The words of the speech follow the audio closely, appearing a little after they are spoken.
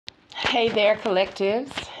Hey there,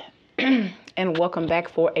 collectives, and welcome back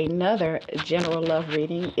for another general love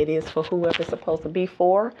reading. It is for whoever it's supposed to be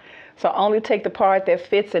for. So only take the part that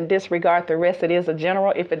fits and disregard the rest. It is a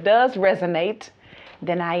general. If it does resonate,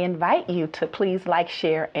 then I invite you to please like,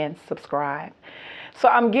 share, and subscribe. So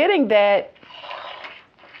I'm getting that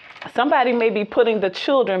somebody may be putting the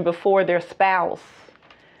children before their spouse.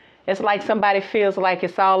 It's like somebody feels like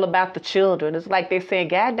it's all about the children. It's like they're saying,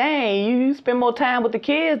 God dang, you spend more time with the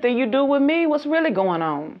kids than you do with me. What's really going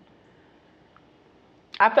on?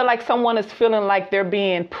 I feel like someone is feeling like they're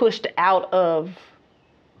being pushed off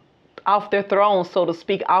their throne, so to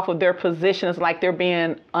speak, off of their position. It's like they're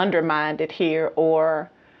being undermined here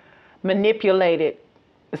or manipulated.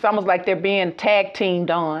 It's almost like they're being tag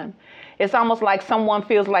teamed on. It's almost like someone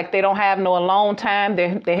feels like they don't have no alone time.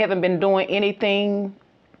 They haven't been doing anything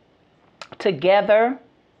together.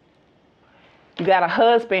 You got a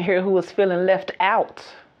husband here who is feeling left out.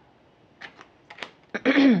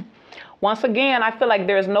 Once again, I feel like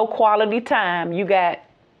there's no quality time. You got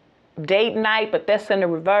date night, but that's in the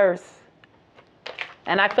reverse.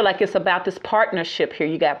 And I feel like it's about this partnership here.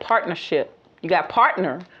 You got partnership. You got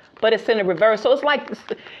partner, but it's in the reverse. So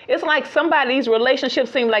it's like somebody's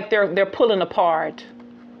relationships seem like they're pulling apart.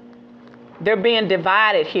 They're being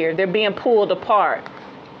divided here. They're being pulled apart.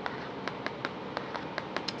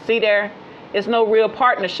 See there? It's no real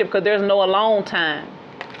partnership because there's no alone time.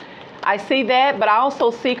 I see that, but I also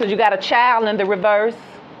see, because you got a child in the reverse.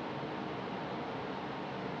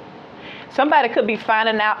 Somebody could be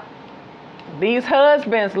finding out. These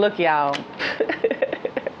husbands, look, y'all.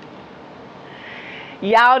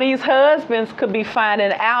 Y'all, these husbands could be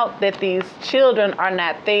finding out that these children are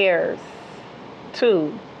not theirs,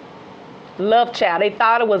 too. Love child. They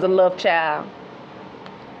thought it was a love child.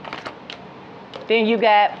 Then you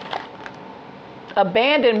got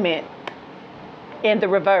abandonment in the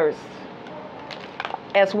reverse,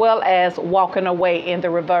 as well as walking away in the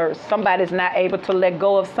reverse. Somebody's not able to let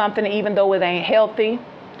go of something even though it ain't healthy.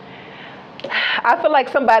 I feel like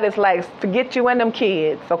somebody's like, to get you and them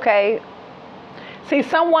kids, okay? See,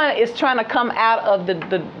 someone is trying to come out of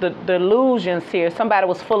the illusions here. Somebody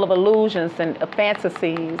was full of illusions and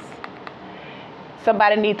fantasies.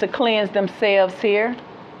 Somebody needs to cleanse themselves here.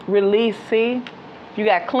 Release, see? You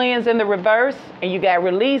got cleanse in the reverse, and you got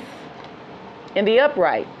release in the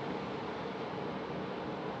upright.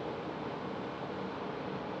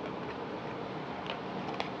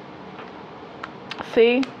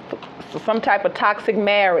 See? So some type of toxic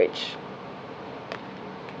marriage.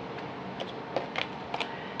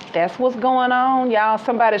 That's what's going on, y'all.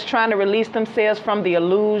 Somebody's trying to release themselves from the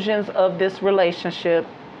illusions of this relationship.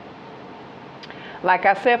 Like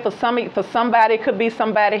I said, for somebody, it could be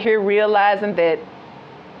somebody here realizing that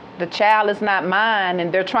the child is not mine,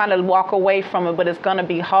 and they're trying to walk away from it, but it's going to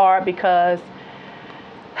be hard because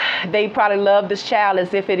they probably love this child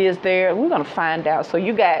as if it is there. We're going to find out. So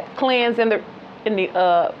you got cleanse in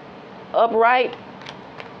the upright,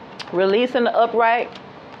 release in the upright,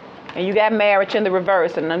 and you got marriage in the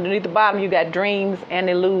reverse. And underneath the bottom, you got dreams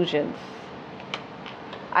and illusions.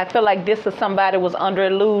 I feel like this is somebody was under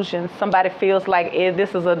illusion. Somebody feels like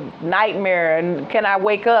this is a nightmare, and can I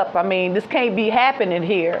wake up? I mean, this can't be happening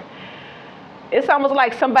here. It's almost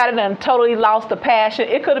like somebody done totally lost the passion.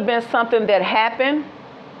 It could have been something that happened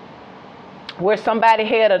where somebody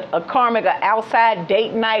had a karmic, an outside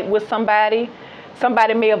date night with somebody.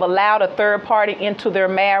 Somebody may have allowed a third party into their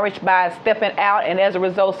marriage by stepping out, and as a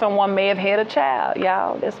result, someone may have had a child.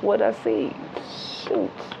 Y'all, that's what I see. Shoot.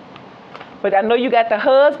 But I know you got the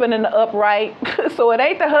husband in the upright, so it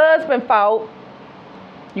ain't the husband's fault.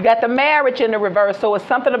 You got the marriage in the reverse, so it's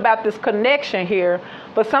something about this connection here.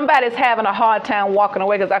 But somebody's having a hard time walking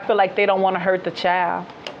away because I feel like they don't want to hurt the child.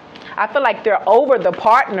 I feel like they're over the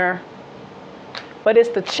partner, but it's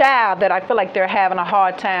the child that I feel like they're having a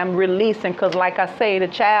hard time releasing, because like I say, the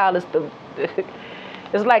child is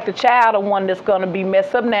it's like the child the one that's going to be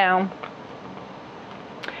messed up now.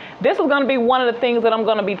 This is going to be one of the things that I'm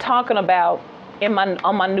going to be talking about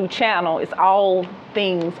on my new channel. It's all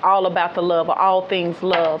about the love, or all things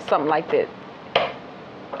love, something like that.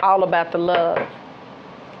 All about the love.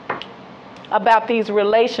 About these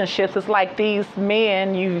relationships, it's like these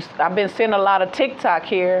men, I've been seeing a lot of TikTok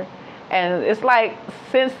here, and it's like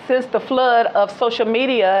since the flood of social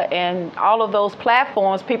media and all of those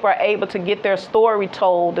platforms, people are able to get their story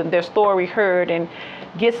told and their story heard and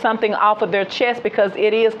get something off of their chest, because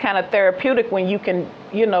it is kind of therapeutic when you can,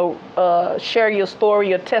 share your story,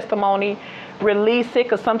 your testimony, release it,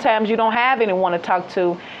 because sometimes you don't have anyone to talk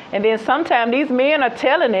to. And then sometimes these men are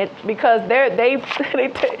telling it because because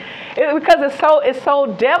it's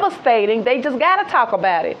so devastating. They just got to talk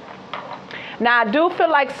about it. Now, I do feel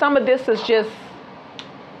like some of this is just,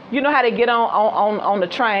 you know how they get on the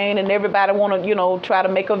train and everybody want to, you know, try to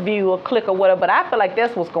make a view or click or whatever. But I feel like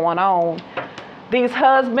that's what's going on. These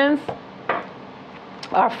husbands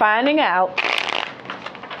are finding out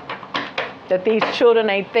that these children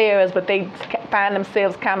ain't theirs, but they find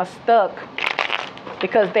themselves kind of stuck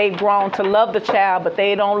because they've grown to love the child, but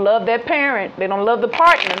they don't love their parent. They don't love the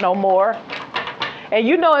partner no more. And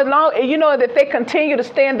you know, that if they continue to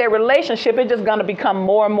stay in their relationship, it's just going to become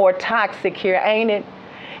more and more toxic here, ain't it?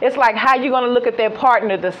 It's like, how you going to look at their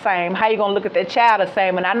partner the same? How you going to look at their child the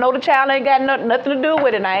same? And I know the child ain't got nothing to do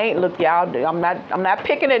with it. And I ain't, look, y'all, I'm not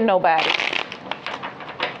picking at nobody.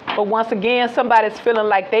 But once again, somebody's feeling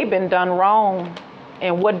like they've been done wrong.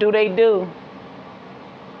 And what do?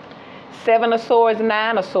 7 of Swords,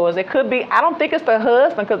 9 of Swords. It could be, I don't think it's the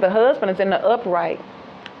husband, because the husband is in the upright.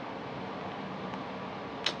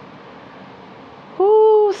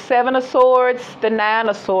 Ooh, 7 of Swords, the 9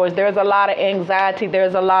 of Swords. There's a lot of anxiety.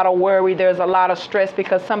 There's a lot of worry. There's a lot of stress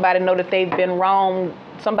because somebody know that they've been wrong.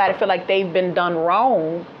 Somebody feel like they've been done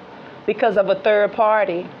wrong because of a third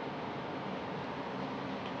party.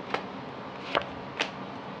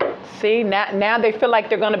 See, now they feel like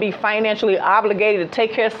they're going to be financially obligated to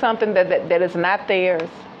take care of something that is not theirs.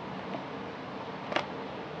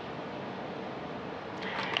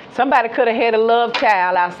 Somebody could have had a love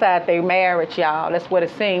child outside their marriage, y'all. That's what it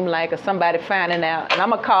seemed like, or somebody finding out. And I'm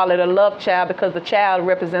going to call it a love child because the child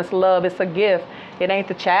represents love. It's a gift. It ain't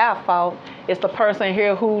the child's fault. It's the person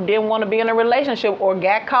here who didn't want to be in a relationship or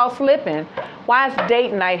got caught slipping. Why is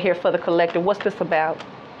date night here for the collective? What's this about?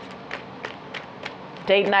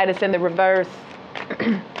 Date night is in the reverse.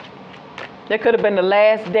 That could have been the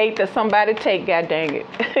last date that somebody take, god dang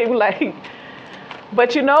it. Like,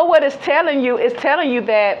 but you know what it's telling you? It's telling you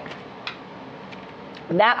that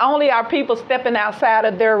not only are people stepping outside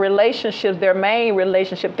of their relationships, their main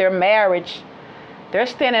relationship, their marriage, they're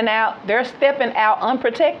stepping out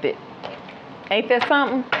unprotected. Ain't that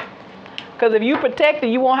something? Because if you protect it,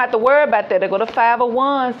 you won't have to worry about that. They go to 5 of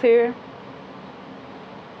Wands here.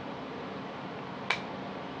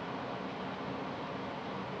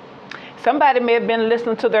 Somebody may have been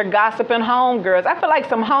listening to their gossiping homegirls. I feel like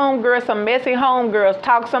some homegirls, some messy homegirls,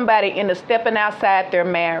 talk somebody into stepping outside their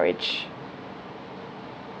marriage.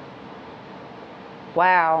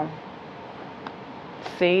 Wow.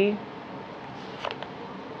 See?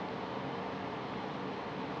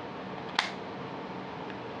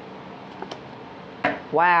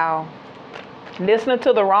 Wow. Listening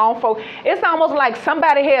to the wrong folks. It's almost like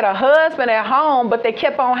somebody had a husband at home, but they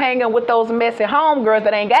kept on hanging with those messy homegirls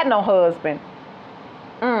that ain't got no husband.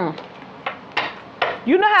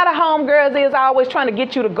 You know how the homegirls is always trying to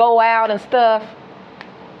get you to go out and stuff?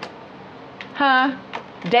 Huh?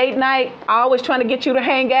 Date night, always trying to get you to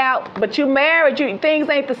hang out, but you married, things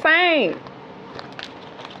ain't the same.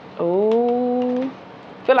 Ooh.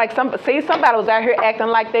 Feel like somebody was out here acting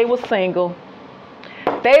like they was single.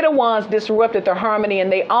 They the ones disrupted the harmony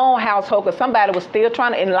in their own household because somebody was still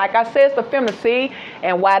trying to, and like I said, it's the feminine, see?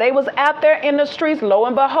 And while they was out there in the streets, lo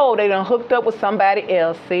and behold, they done hooked up with somebody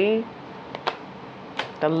else, see?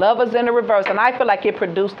 The Lovers in the reverse, and I feel like it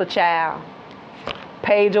produced a child.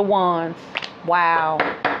 Page of Wands. Wow.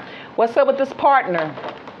 What's up with this partner?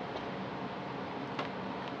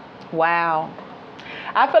 Wow.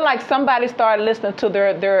 I feel like somebody started listening to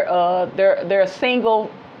their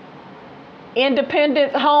single,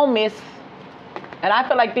 independent homies, and I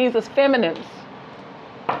feel like these is feminines.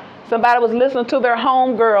 Somebody was listening to their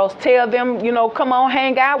homegirls tell them, you know, come on,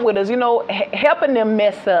 hang out with us, you know, helping them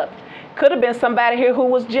mess up. Could have been somebody here who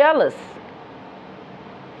was jealous.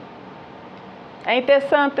 Ain't that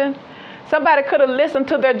something? Somebody could have listened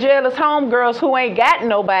to their jealous homegirls who ain't got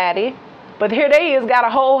nobody, but here they is, got a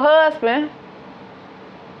whole husband.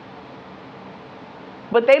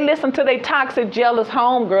 But they listen to their toxic, jealous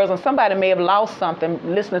homegirls, and somebody may have lost something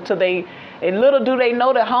listening to they. And little do they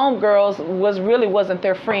know that homegirls wasn't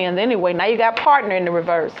their friends anyway. Now you got partner in the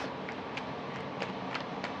reverse.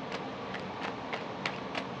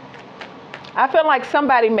 I feel like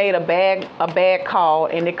somebody made a bad call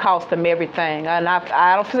and it cost them everything. And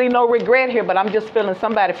I don't see no regret here, but I'm just feeling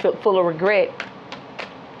somebody full of regret.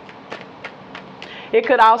 It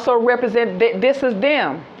could also represent this is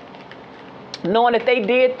them, knowing that they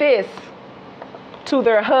did this to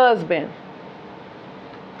their husband.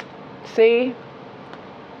 See?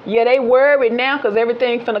 Yeah, they worried now because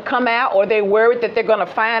everything's gonna come out, or they worried that they're gonna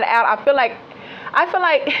find out. I feel like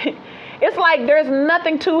it's like there's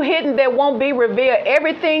nothing too hidden that won't be revealed.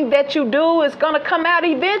 Everything that you do is gonna come out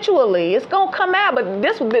eventually. It's gonna come out, but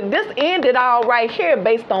this ended all right here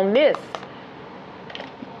based on this.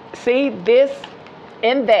 See, this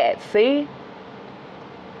and that, see?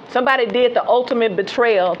 Somebody did the ultimate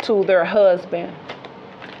betrayal to their husband.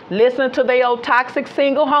 Listening to their old toxic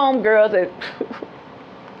single homegirls.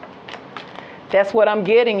 That's what I'm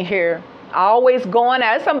getting here. Always going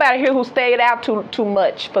out. There's somebody here who stayed out too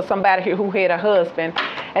much for somebody here who had a husband.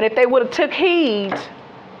 And if they would have took heed,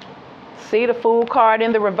 see the Fool card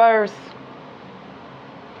in the reverse.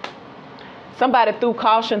 Somebody threw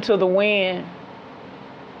caution to the wind.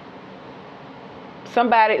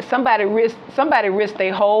 Somebody risked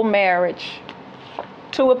their whole marriage.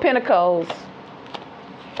 Two of Pentacles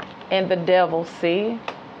and the Devil, see?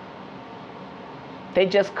 They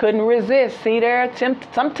just couldn't resist. See there?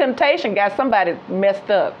 Some temptation got somebody messed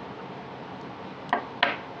up.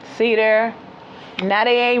 See there? Now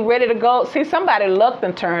they ain't ready to go. See, somebody luck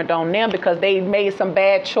done turned on them because they made some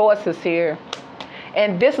bad choices here.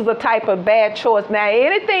 And this is a type of bad choice. Now,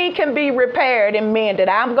 anything can be repaired and mended.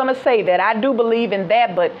 I'm going to say that. I do believe in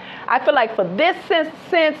that. But I feel like for this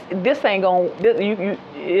sense, this ain't going to,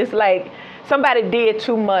 it's like somebody did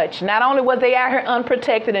too much. Not only was they out here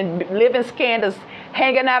unprotected and living scandals,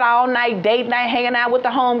 hanging out all night, date night, hanging out with the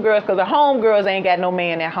homegirls, because the homegirls ain't got no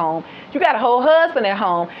man at home. You got a whole husband at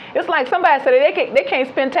home. It's like somebody said they can't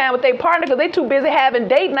spend time with their partner because they too busy having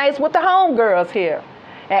date nights with the homegirls here.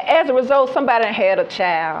 And as a result, somebody had a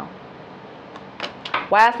child.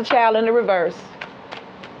 Why is the child in the reverse?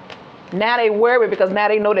 Now they worry because now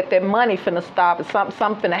they know that their money finna stop and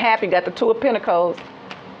something finna happen. You got the Two of Pentacles.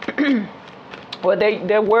 Well,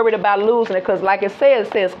 they're worried about losing it because like it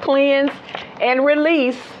says cleanse and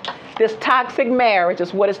release this toxic marriage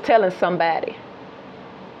is what it's telling somebody.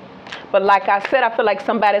 But like I said, I feel like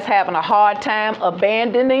somebody's having a hard time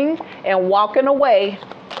abandoning and walking away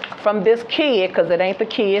from this kid because it ain't the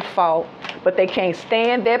kid's fault. But they can't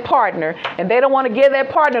stand their partner. And they don't want to give their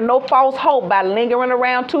partner no false hope by lingering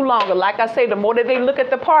around too long. Like I say, the more that they look at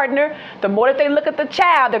the partner, the more that they look at the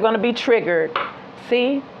child, they're going to be triggered.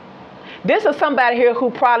 See? This is somebody here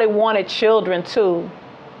who probably wanted children too.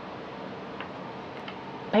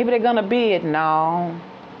 Maybe they're going to be it. No.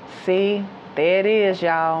 See? There it is,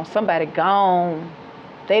 y'all. Somebody gone.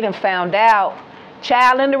 They done found out.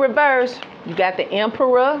 Child in the reverse. You got the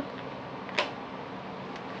Emperor.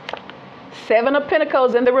 Seven of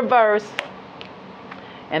Pentacles in the reverse.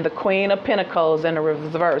 And the Queen of Pentacles in the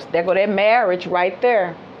reverse. There go that marriage right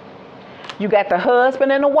there. You got the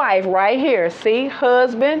husband and the wife right here. See?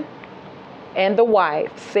 Husband and the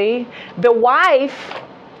wife. See? The wife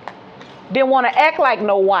didn't want to act like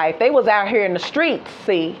no wife. They was out here in the streets.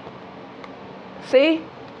 See? See?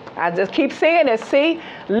 I just keep saying it. See?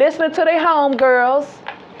 Listening to their homegirls.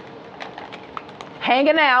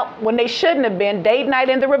 Hanging out when they shouldn't have been. Date night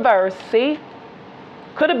in the reverse. See?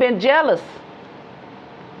 Could have been jealous.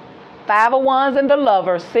 Five of Wands and the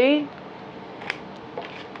Lover. See?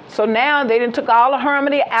 So now they done took all the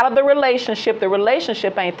harmony out of the relationship. The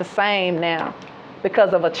relationship ain't the same now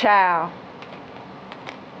because of a child.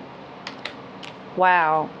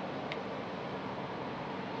 Wow.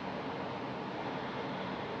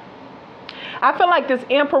 I feel like this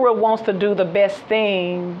Emperor wants to do the best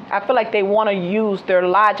thing. I feel like they want to use their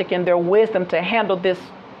logic and their wisdom to handle this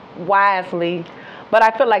wisely. But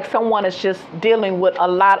I feel like someone is just dealing with a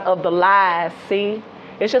lot of the lies, see?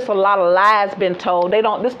 It's just a lot of lies been told.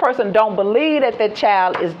 This person don't believe that their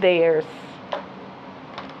child is theirs.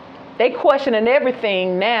 They questioning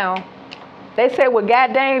everything now. They say, well,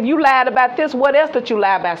 goddamn, if you lied about this, what else did you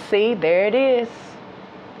lie about? See, there it is.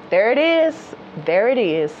 There it is. There it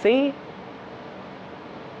is, see?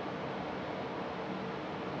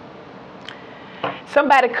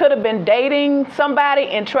 Somebody could have been dating somebody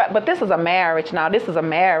but this is a marriage now. This is a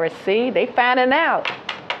marriage. See, they finding out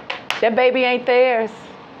that baby ain't theirs.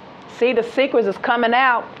 See, the secrets is coming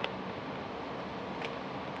out.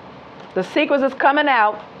 The secrets is coming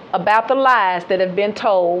out about the lies that have been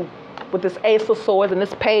told with this Ace of Swords and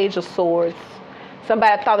this Page of Swords.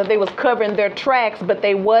 Somebody thought that they was covering their tracks, but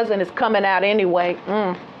they wasn't. It's coming out anyway.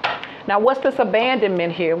 Now, what's this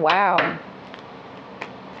abandonment here? Wow.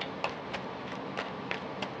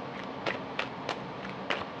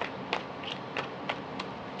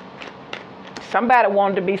 Somebody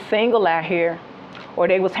wanted to be single out here, or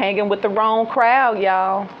they was hanging with the wrong crowd,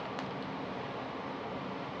 y'all.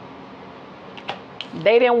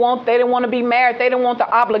 They didn't want to be married. They didn't want the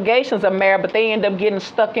obligations of marriage, but they end up getting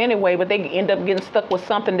stuck anyway. But they end up getting stuck with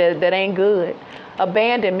something that ain't good.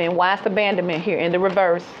 Abandonment. Why is abandonment here in the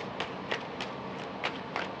reverse?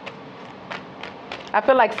 I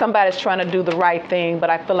feel like somebody's trying to do the right thing, but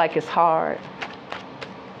I feel like it's hard.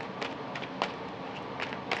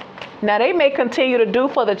 Now, they may continue to do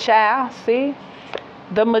for the child, see?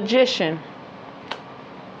 the Magician,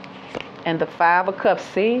 and the Five of Cups.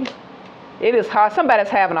 See, it is hard. Somebody's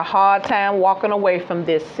having a hard time walking away from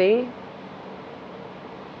this. See,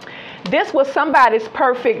 this was somebody's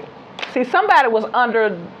perfect. See, somebody was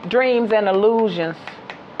under dreams and illusions.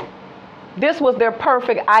 This was their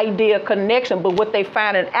perfect idea connection, but what they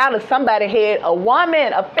finding out is somebody had a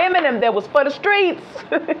woman, a feminine that was for the streets.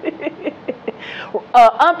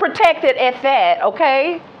 Unprotected at that,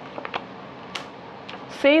 okay?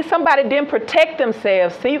 See, somebody didn't protect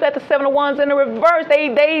themselves. See, you got the Seven of Wands in the reverse.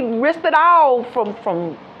 They risked it all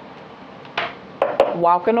from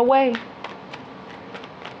walking away.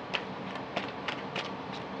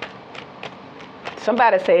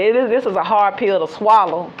 Somebody said this is a hard pill to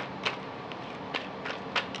swallow.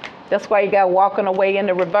 That's why you got walking away in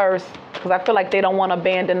the reverse. Because I feel like they don't want to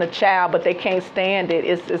abandon the child, but they can't stand it.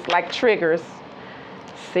 It's like triggers.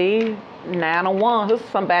 See, Nine of Wands. This is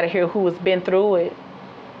somebody here who has been through it,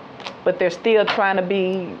 but they're still trying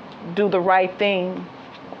to do the right thing.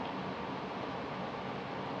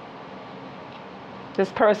 This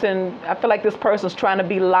person, I feel like this person's trying to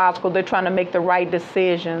be logical. They're trying to make the right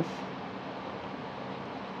decisions.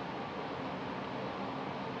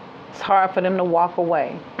 It's hard for them to walk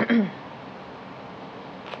away.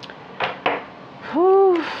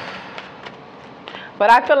 But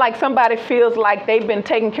I feel like somebody feels like they've been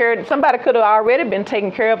taken care of. Somebody could have already been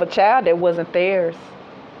taking care of a child that wasn't theirs.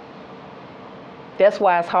 That's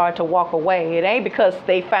why it's hard to walk away. It ain't because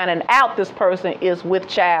they finding out this person is with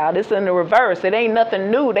child. It's in the reverse. It ain't nothing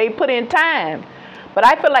new. They put in time. But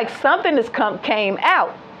I feel like something came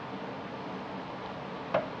out.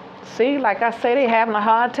 See, like I say, they're having a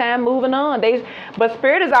hard time moving on. But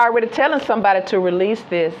Spirit is already telling somebody to release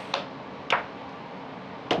this.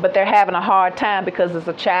 But they're having a hard time because there's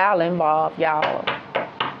a child involved, y'all.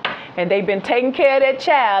 And they've been taking care of that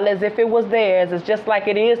child as if it was theirs. It's just like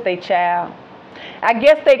it is their child. I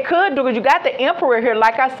guess they could do it. You got the Emperor here.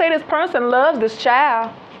 Like I say, this person loves this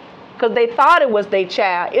child because they thought it was their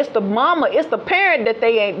child. It's the mama, it's the parent that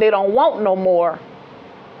they don't want no more.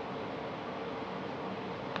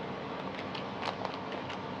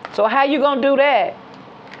 So how you gonna do that?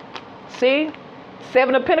 See?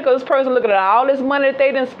 Seven of Pentacles, this person looking at all this money that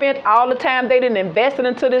they done spent, all the time they done invested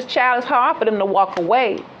into this child. It's hard for them to walk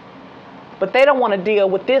away. But they don't want to deal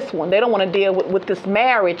with this one. They don't want to deal with this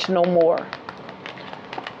marriage no more.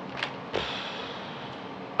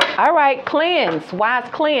 All right, cleanse. Wise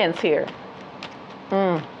cleanse here.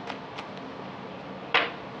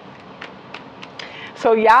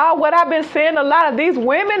 So y'all, what I've been seeing, a lot of these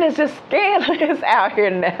women is just scandalous out here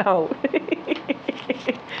now.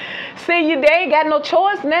 See, they ain't got no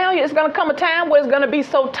choice now. It's going to come a time where it's going to be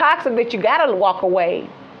so toxic that you got to walk away.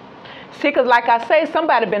 See, because like I say,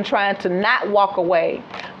 somebody been trying to not walk away.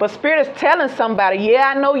 But Spirit is telling somebody,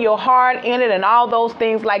 yeah, I know you're hard in it and all those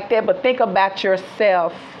things like that, but think about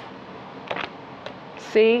yourself.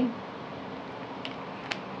 See?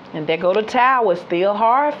 And there go the Tower. It's still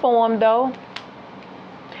hard for them, though.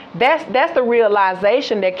 That's the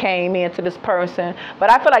realization that came into this person. But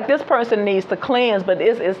I feel like this person needs to cleanse, but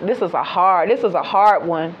this is a hard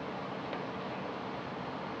one.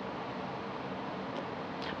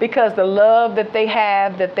 Because the love that they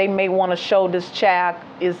have, that they may want to show this child,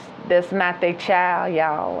 that's not their child,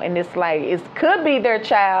 y'all. And it's like, it could be their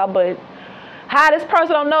child, but how this person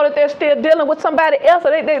don't know that they're still dealing with somebody else,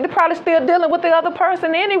 or they're probably still dealing with the other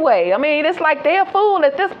person anyway. I mean, it's like they're a fool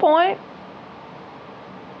at this point.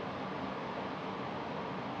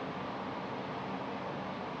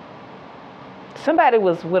 Somebody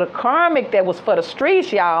was with a karmic that was for the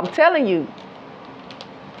streets, y'all. I'm telling you.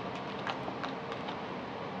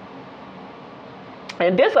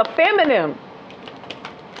 And this a feminine.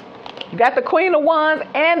 You got the Queen of Wands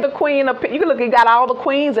and the Queen of... You can look, you got all the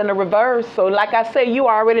queens in the reverse. So like I say, you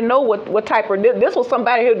already know what type of... This was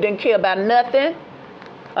somebody who didn't care about nothing.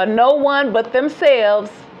 Or no one but themselves.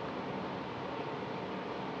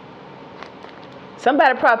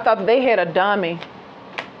 Somebody probably thought that they had a dummy.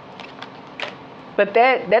 But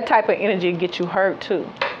that type of energy gets you hurt too.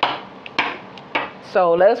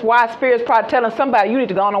 So that's why Spirit's probably telling somebody, you need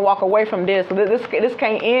to go on and walk away from this. This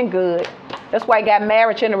can't end good. That's why you got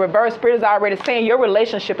marriage in the reverse. Spirit is already saying your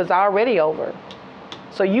relationship is already over.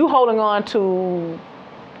 So you holding on to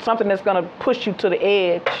something that's going to push you to the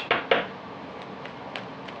edge.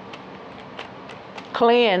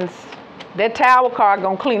 Cleanse. That Tower card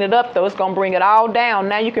going to clean it up though. It's going to bring it all down.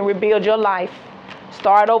 Now you can rebuild your life.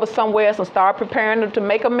 Start over somewhere else and start preparing to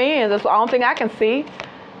make amends. That's the only thing I can see.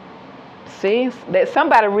 See, that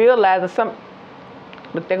somebody realizing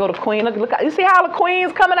look, there go the Queen. Look, you see how the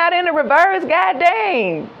Queen's coming out in the reverse? God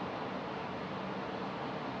dang.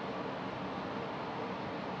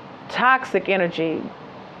 Toxic energy.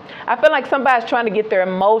 I feel like somebody's trying to get their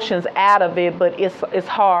emotions out of it, but it's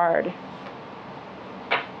hard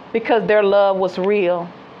because their love was real.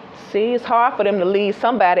 See, it's hard for them to leave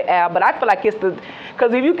somebody out, but I feel like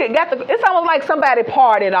because if you it's almost like somebody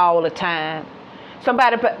partied all the time.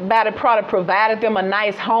 Somebody probably provided them a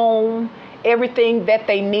nice home, everything that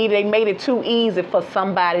they needed. They made it too easy for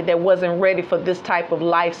somebody that wasn't ready for this type of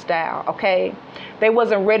lifestyle, okay? They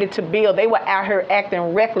wasn't ready to build. They were out here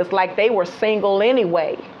acting reckless like they were single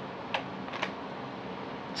anyway.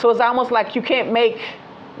 So it's almost like you can't make,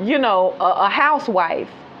 a housewife.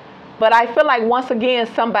 But I feel like once again,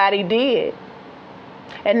 somebody did.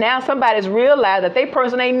 And now somebody's realized that they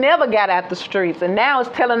person ain't never got out the streets. And now it's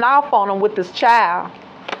telling off on them with this child.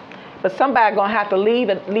 But somebody's going to have to leave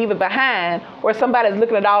it behind. Or somebody's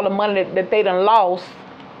looking at all the money that they done lost.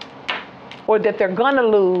 Or that they're going to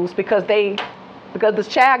lose because this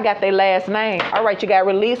child got their last name. All right, you got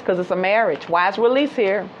released because it's a marriage. Why is release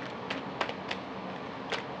here?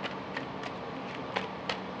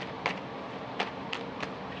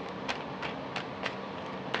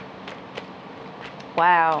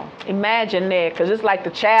 Wow, imagine that, because it's like the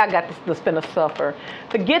child got to finna suffer.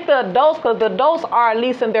 Forget the adults, because the adults are at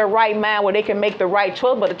least in their right mind where they can make the right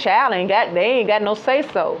choice, but the child ain't got no say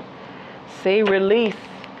so. See, release,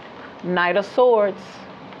 Knight of Swords.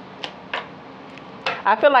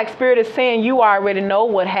 I feel like Spirit is saying you already know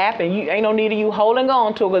what happened. You ain't no need of you holding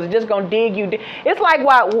on to it because it's just gonna dig you. It's like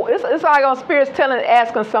it's like on Spirit's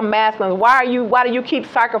asking some masculines, why do you keep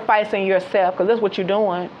sacrificing yourself? Because that's what you're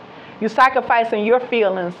doing. You're sacrificing your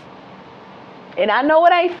feelings. And I know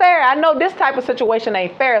it ain't fair. I know this type of situation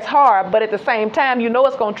ain't fair. It's hard, but at the same time, you know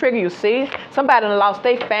it's gonna trigger you. See, somebody lost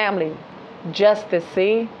their family. Justice.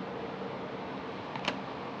 See,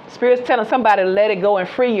 Spirit's telling somebody to let it go and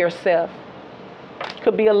free yourself.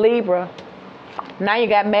 Could be a Libra. Now you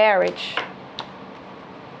got marriage.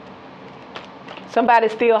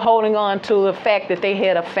 Somebody's still holding on to the fact that they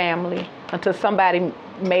had a family until somebody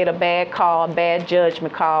made a bad call, a bad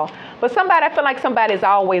judgment call. But I feel like somebody's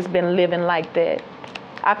always been living like that.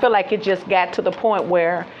 I feel like it just got to the point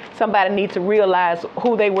where somebody needs to realize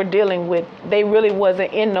who they were dealing with. They really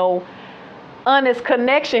wasn't in no honest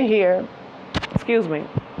connection here. Excuse me.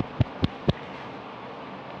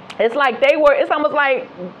 It's like it's almost like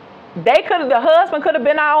the husband could have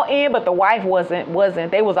been all in, but the wife wasn't.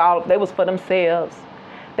 They was for themselves.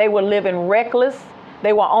 They were living reckless.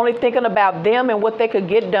 They were only thinking about them and what they could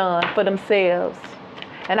get done for themselves.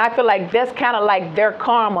 And I feel like that's kind of like their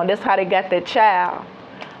karma. That's how they got their child.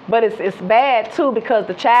 But it's bad too because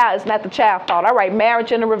the child is not the child's fault. All right,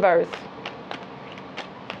 marriage in the reverse.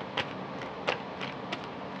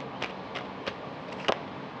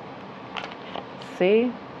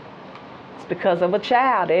 See? Because of a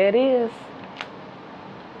child. There it is.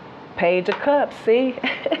 Page of Cups, see?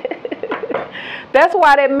 That's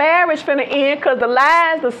why that marriage finna end, because the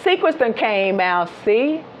lies, the secrets done came out,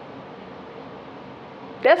 see?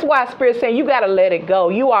 That's why Spirit's saying you gotta let it go.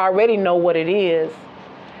 You already know what it is.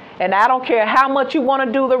 And I don't care how much you want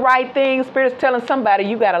to do the right thing, Spirit's telling somebody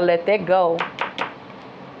you gotta let that go.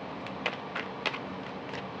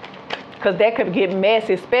 Because that could get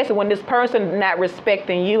messy, especially when this person not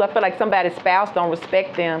respecting you. I feel like somebody's spouse don't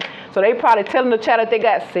respect them. So they probably telling the child that they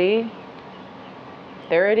got, see?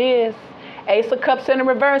 There it is. Ace of Cups in the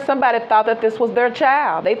reverse. Somebody thought that this was their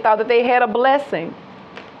child. They thought that they had a blessing.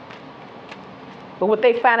 But what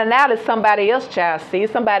they finding out is somebody else's child. See,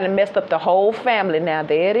 somebody messed up the whole family now.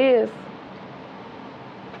 There it is.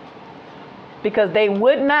 Because they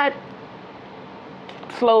would not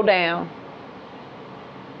slow down.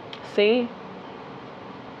 See?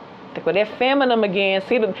 With that feminine again.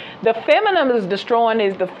 See, the feminine is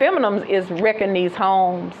destroying the feminine is wrecking these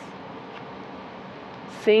homes.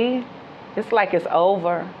 See? It's like it's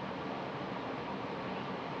over.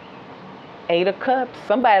 Eight of Cups.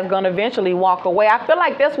 Somebody's going to eventually walk away. I feel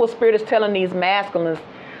like that's what Spirit is telling these masculines.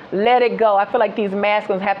 Let it go. I feel like these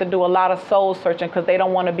masculines have to do a lot of soul searching because they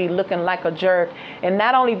don't want to be looking like a jerk. And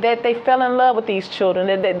not only that, they fell in love with these children.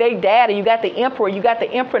 They daddy, you got the emperor,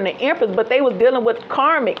 and the empress, but they was dealing with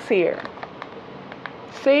karmics here.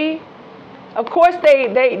 See? Of course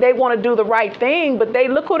they want to do the right thing, but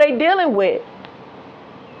look who they dealing with.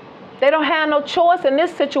 They don't have no choice in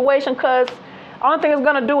this situation because only thing it's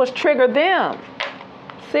going to do is trigger them.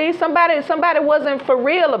 See, somebody wasn't for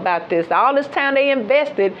real about this. All this time they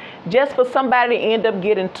invested just for somebody to end up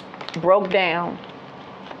getting broke down.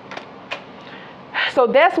 So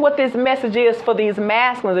that's what this message is for these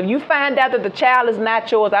masculines. If you find out that the child is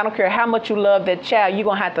not yours, I don't care how much you love that child, you're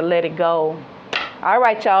going to have to let it go. All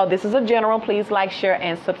right, y'all. This is a general. Please like, share,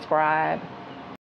 and subscribe.